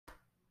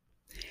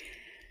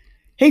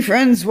Hey,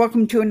 friends,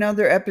 welcome to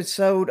another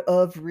episode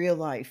of Real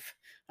Life.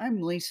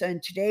 I'm Lisa,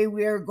 and today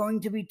we are going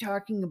to be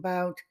talking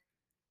about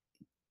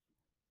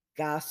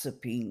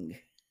gossiping.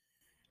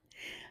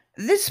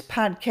 This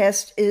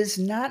podcast is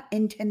not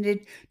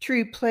intended to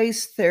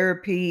replace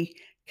therapy,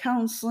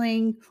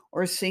 counseling,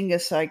 or seeing a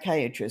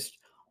psychiatrist.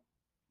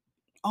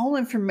 All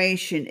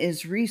information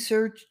is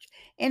researched,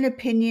 and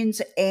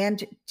opinions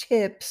and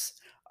tips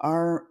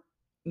are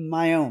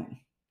my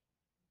own.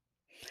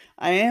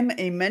 I am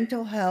a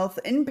mental health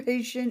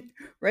inpatient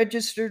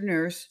registered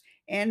nurse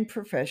and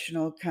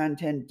professional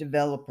content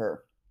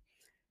developer.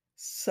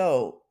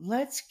 So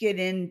let's get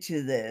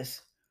into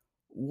this.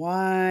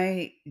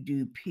 Why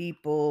do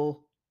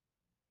people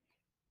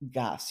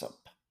gossip?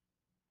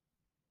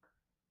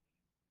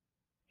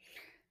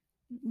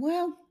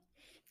 Well,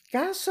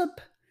 gossip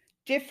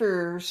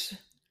differs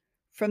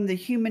from the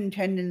human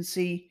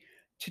tendency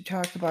to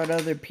talk about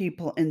other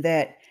people in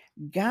that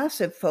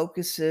gossip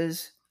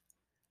focuses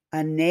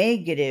on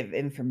negative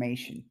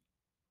information.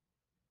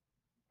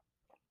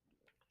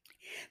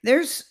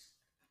 There's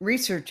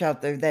research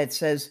out there that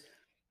says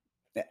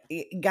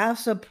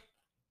gossip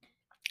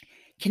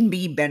can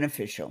be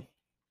beneficial,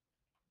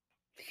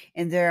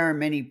 and there are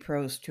many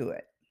pros to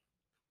it.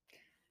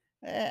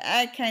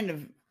 I kind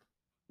of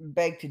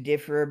beg to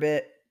differ a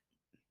bit.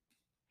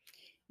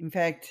 In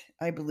fact,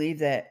 I believe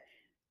that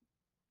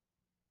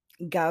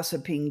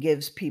gossiping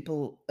gives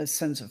people a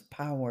sense of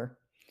power.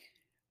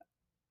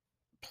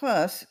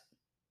 Plus,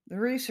 the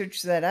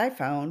research that I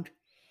found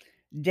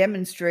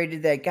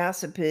demonstrated that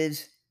gossip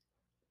is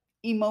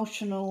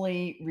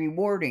emotionally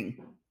rewarding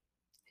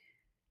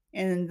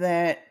and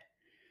that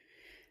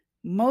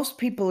most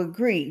people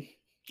agree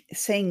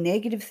saying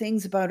negative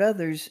things about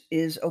others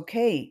is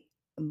okay,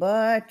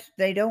 but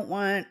they don't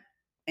want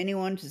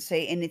anyone to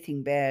say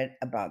anything bad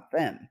about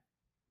them.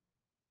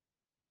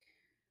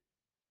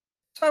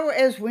 So,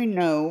 as we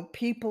know,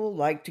 people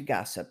like to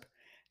gossip.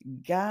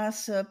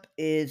 Gossip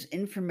is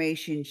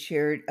information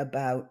shared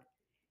about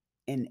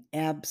an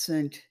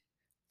absent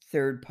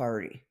third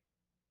party.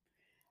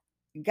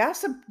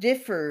 Gossip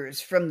differs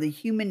from the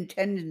human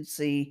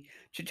tendency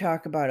to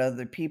talk about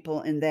other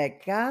people in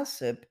that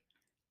gossip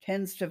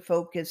tends to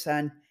focus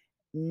on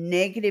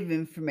negative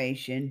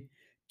information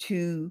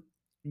to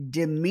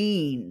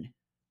demean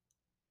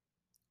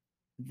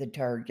the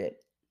target.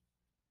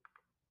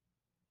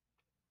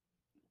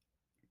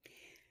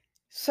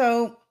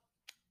 So,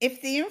 if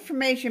the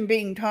information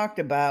being talked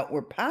about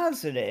were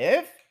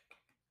positive,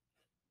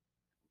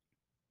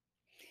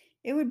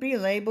 it would be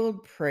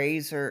labeled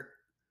praise or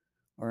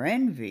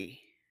envy.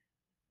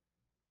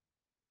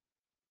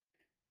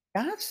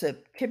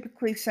 Gossip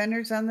typically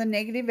centers on the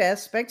negative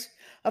aspects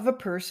of a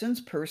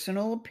person's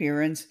personal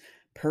appearance,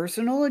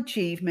 personal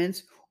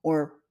achievements,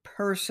 or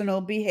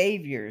personal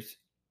behaviors.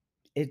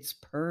 It's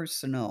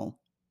personal.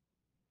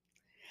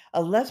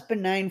 A less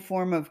benign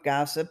form of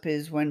gossip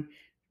is when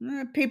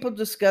people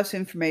discuss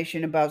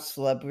information about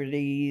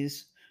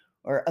celebrities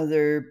or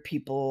other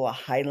people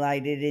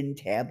highlighted in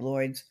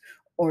tabloids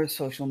or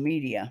social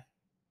media.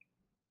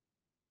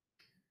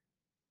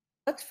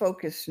 Let's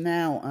focus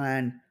now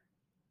on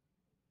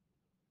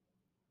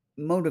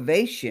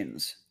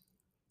motivations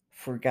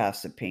for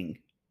gossiping.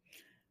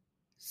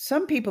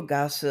 Some people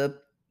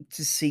gossip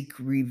to seek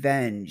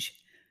revenge.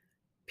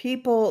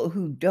 People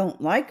who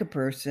don't like a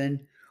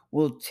person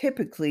will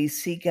typically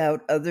seek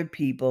out other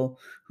people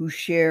who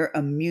share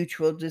a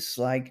mutual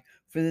dislike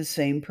for the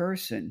same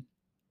person.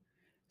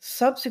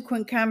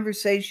 Subsequent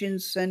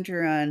conversations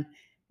center on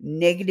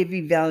negative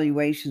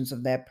evaluations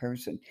of that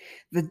person.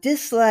 The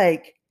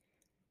dislike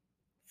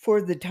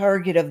for the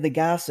target of the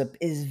gossip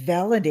is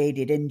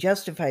validated and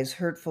justifies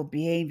hurtful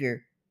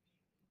behavior.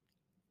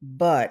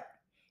 But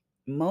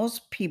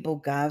most people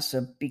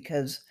gossip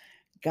because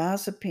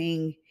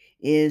gossiping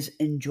is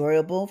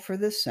enjoyable for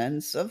the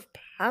sense of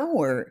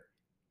power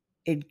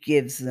it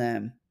gives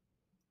them.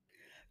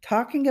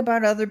 Talking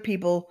about other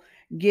people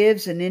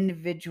gives an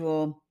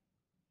individual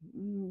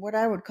what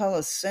I would call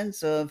a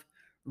sense of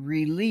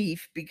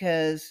relief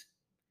because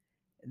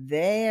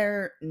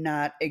they're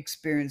not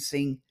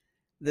experiencing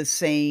the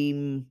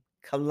same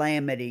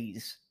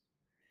calamities.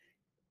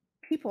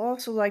 People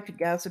also like to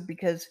gossip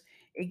because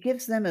it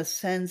gives them a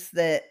sense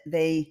that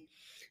they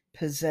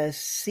possess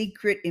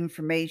secret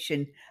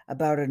information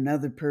about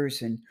another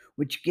person,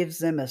 which gives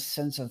them a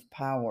sense of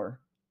power.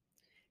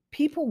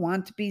 People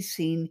want to be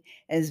seen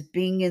as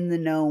being in the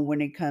know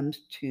when it comes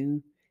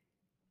to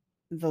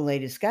the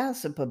latest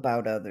gossip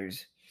about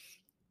others.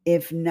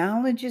 If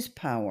knowledge is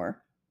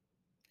power,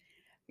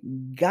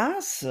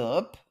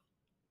 gossip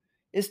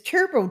is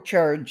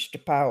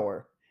turbocharged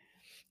power.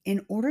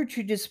 In order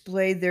to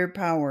display their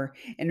power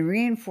and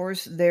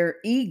reinforce their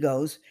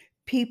egos,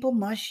 people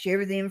must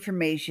share the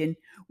information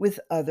with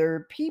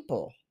other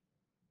people.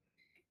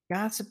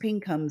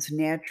 Gossiping comes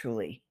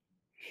naturally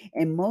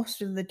and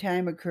most of the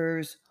time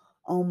occurs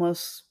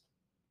almost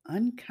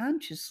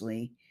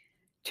unconsciously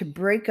to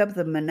break up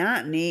the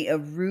monotony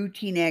of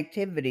routine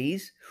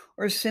activities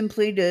or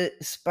simply to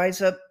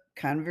spice up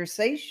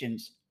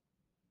conversations.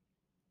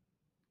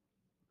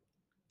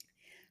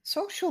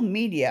 Social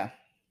media.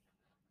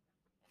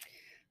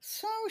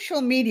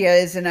 Social media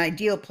is an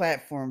ideal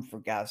platform for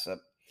gossip.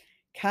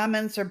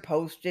 Comments are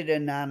posted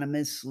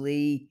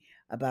anonymously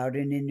about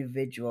an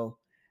individual.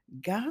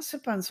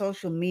 Gossip on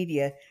social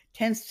media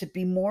tends to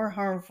be more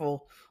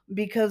harmful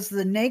because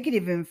the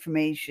negative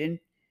information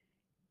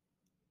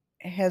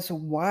has a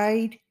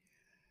wide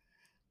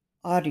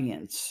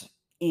audience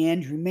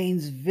and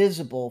remains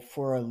visible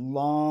for a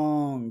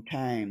long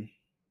time.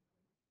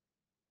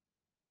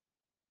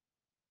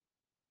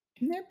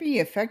 Can there be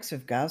effects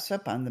of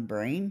gossip on the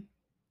brain?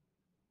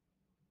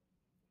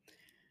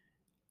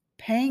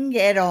 Peng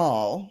et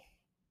al.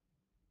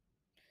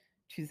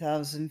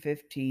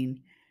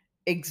 2015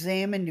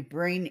 examined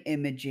brain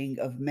imaging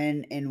of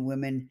men and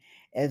women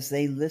as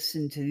they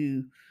listened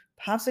to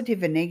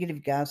positive and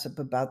negative gossip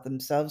about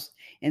themselves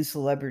and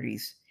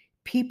celebrities.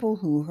 People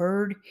who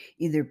heard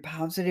either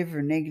positive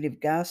or negative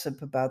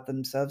gossip about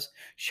themselves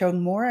showed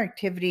more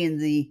activity in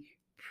the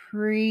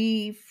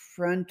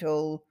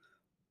prefrontal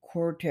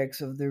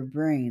cortex of their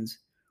brains,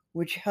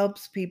 which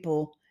helps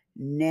people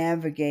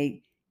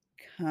navigate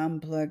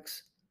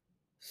complex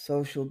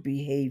social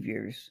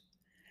behaviors.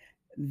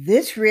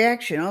 This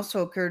reaction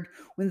also occurred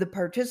when the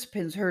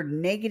participants heard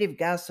negative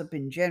gossip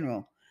in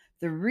general.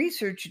 The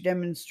research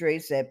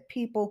demonstrates that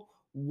people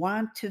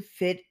want to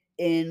fit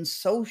in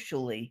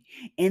socially,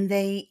 and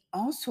they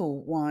also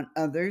want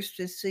others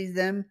to see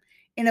them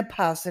in a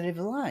positive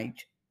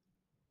light.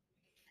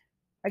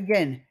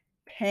 Again,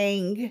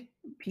 Peng,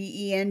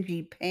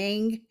 Peng,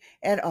 Peng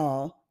et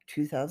al.,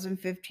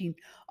 2015,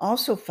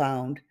 also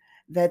found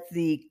that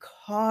the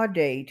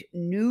caudate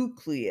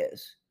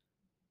nucleus,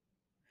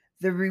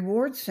 the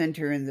reward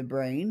center in the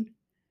brain,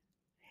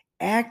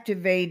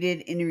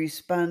 activated in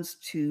response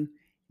to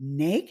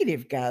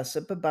negative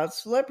gossip about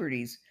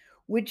celebrities,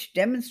 which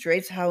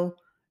demonstrates how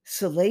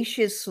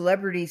salacious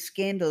celebrity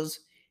scandals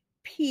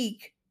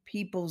pique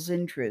people's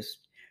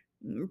interest.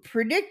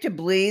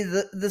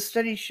 Predictably, the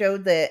study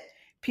showed that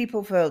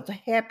people felt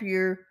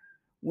happier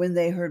when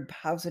they heard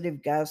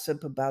positive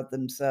gossip about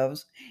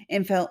themselves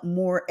and felt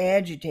more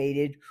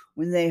agitated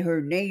when they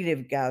heard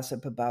negative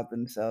gossip about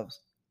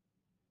themselves.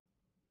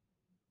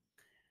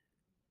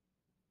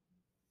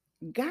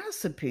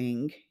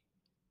 Gossiping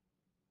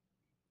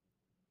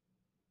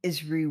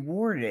is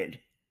rewarded.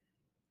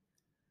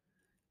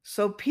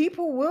 So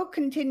people will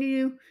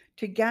continue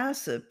to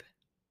gossip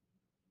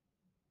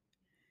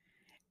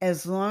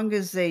as long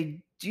as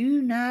they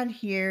do not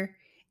hear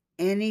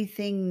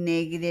anything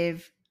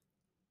negative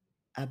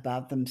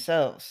about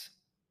themselves.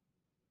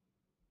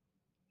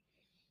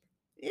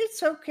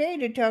 It's okay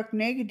to talk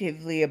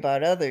negatively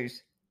about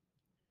others,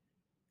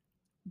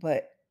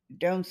 but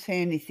don't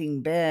say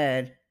anything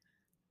bad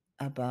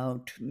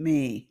about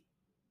me.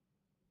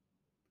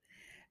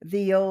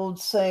 The old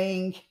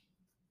saying,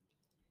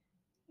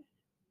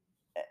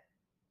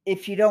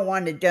 if you don't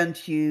want it done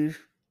to you,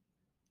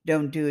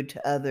 don't do it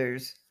to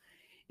others,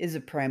 is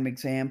a prime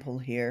example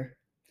here.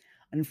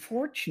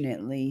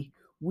 Unfortunately,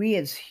 we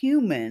as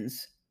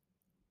humans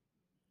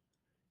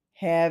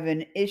have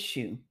an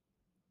issue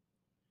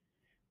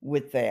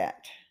with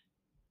that.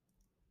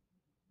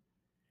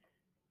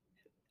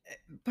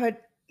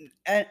 But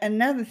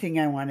another thing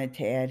I wanted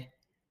to add,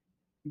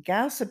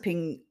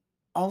 gossiping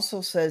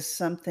also says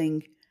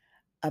something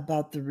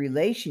about the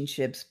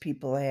relationships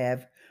people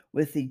have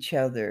with each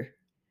other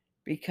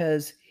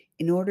because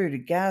in order to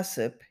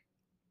gossip,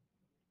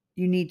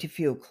 you need to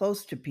feel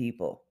close to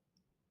people.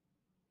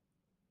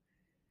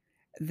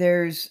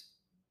 There's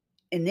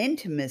an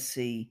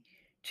intimacy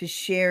to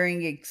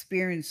sharing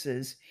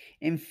experiences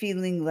and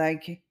feeling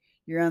like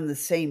you're on the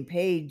same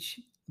page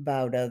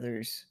about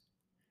others.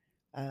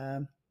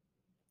 Um,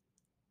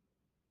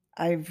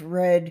 I've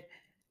read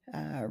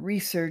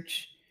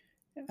research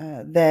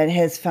that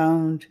has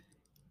found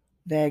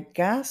that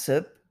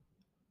gossip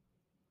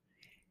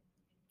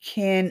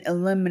can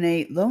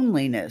eliminate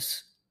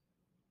loneliness,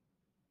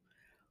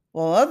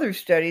 while other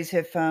studies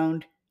have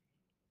found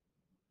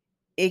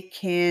it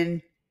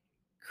can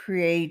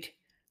create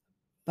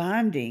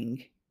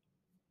bonding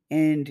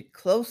and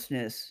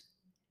closeness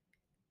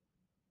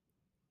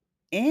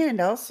and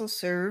also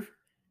serve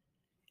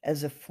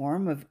as a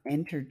form of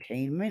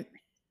entertainment.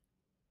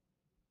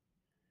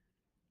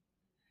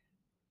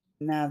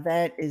 Now,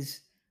 that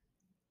is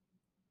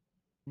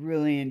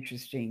really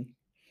interesting.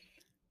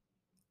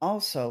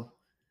 Also,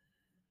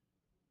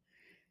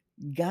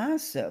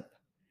 gossip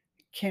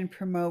can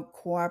promote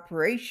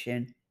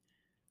cooperation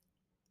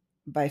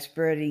by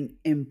spreading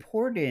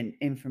important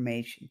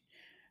information.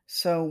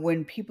 So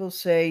when people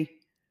say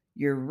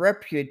your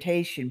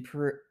reputation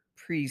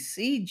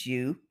precedes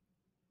you,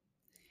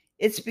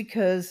 it's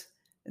because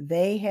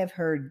they have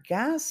heard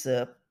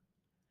gossip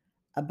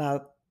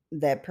about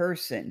that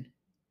person,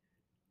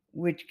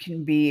 which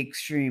can be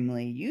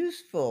extremely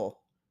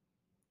useful.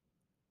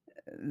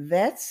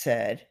 That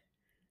said,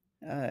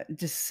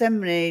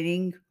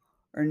 disseminating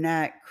or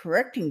not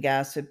correcting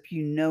gossip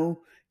you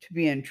know to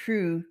be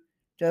untrue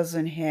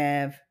doesn't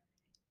have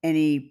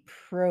any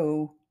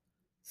pro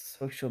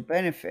social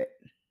benefit.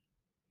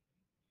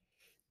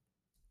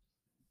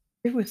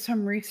 There was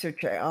some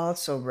research I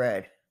also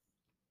read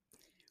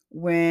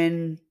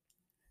when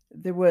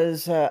there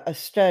was a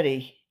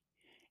study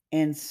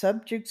and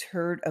subjects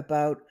heard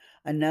about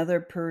another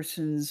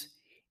person's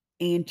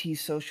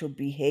antisocial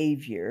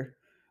behavior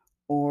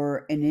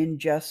or an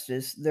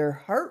injustice, their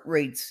heart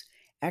rates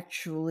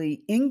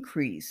actually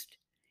increased.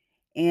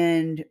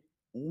 And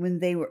when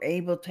they were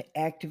able to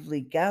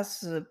actively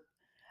gossip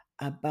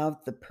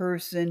about the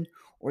person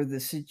or the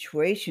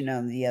situation,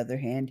 on the other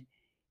hand,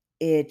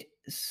 it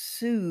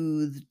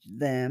soothed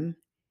them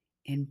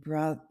and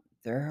brought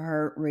their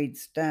heart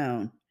rates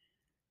down.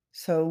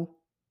 So,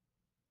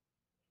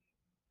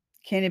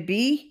 can it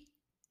be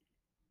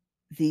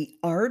the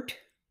art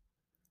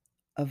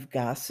of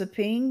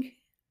gossiping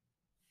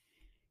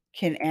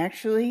can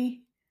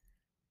actually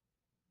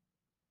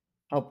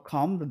help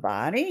calm the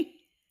body?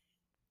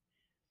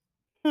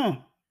 Huh.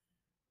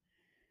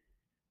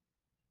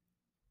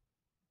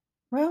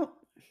 Well,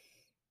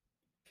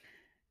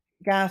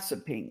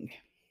 gossiping,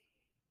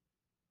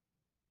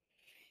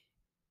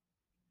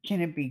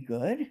 can it be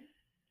good?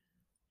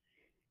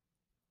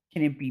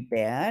 Can it be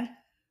bad?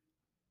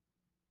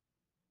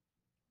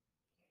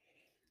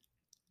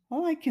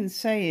 All I can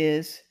say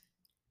is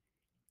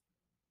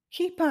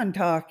keep on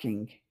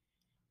talking.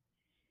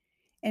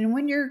 And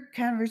when your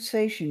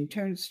conversation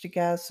turns to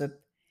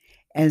gossip,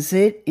 as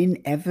it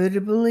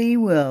inevitably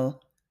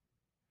will,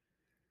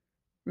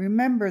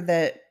 remember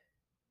that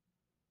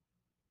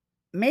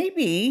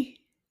maybe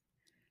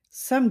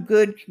some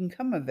good can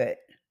come of it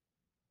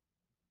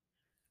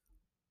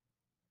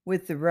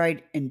with the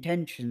right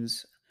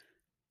intentions,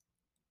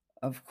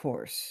 of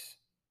course.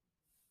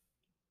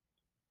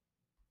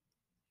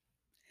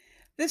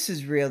 This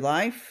is real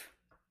life.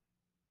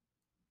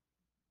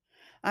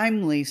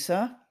 I'm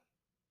Lisa.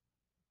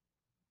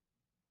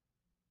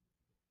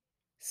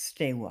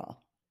 Stay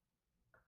well.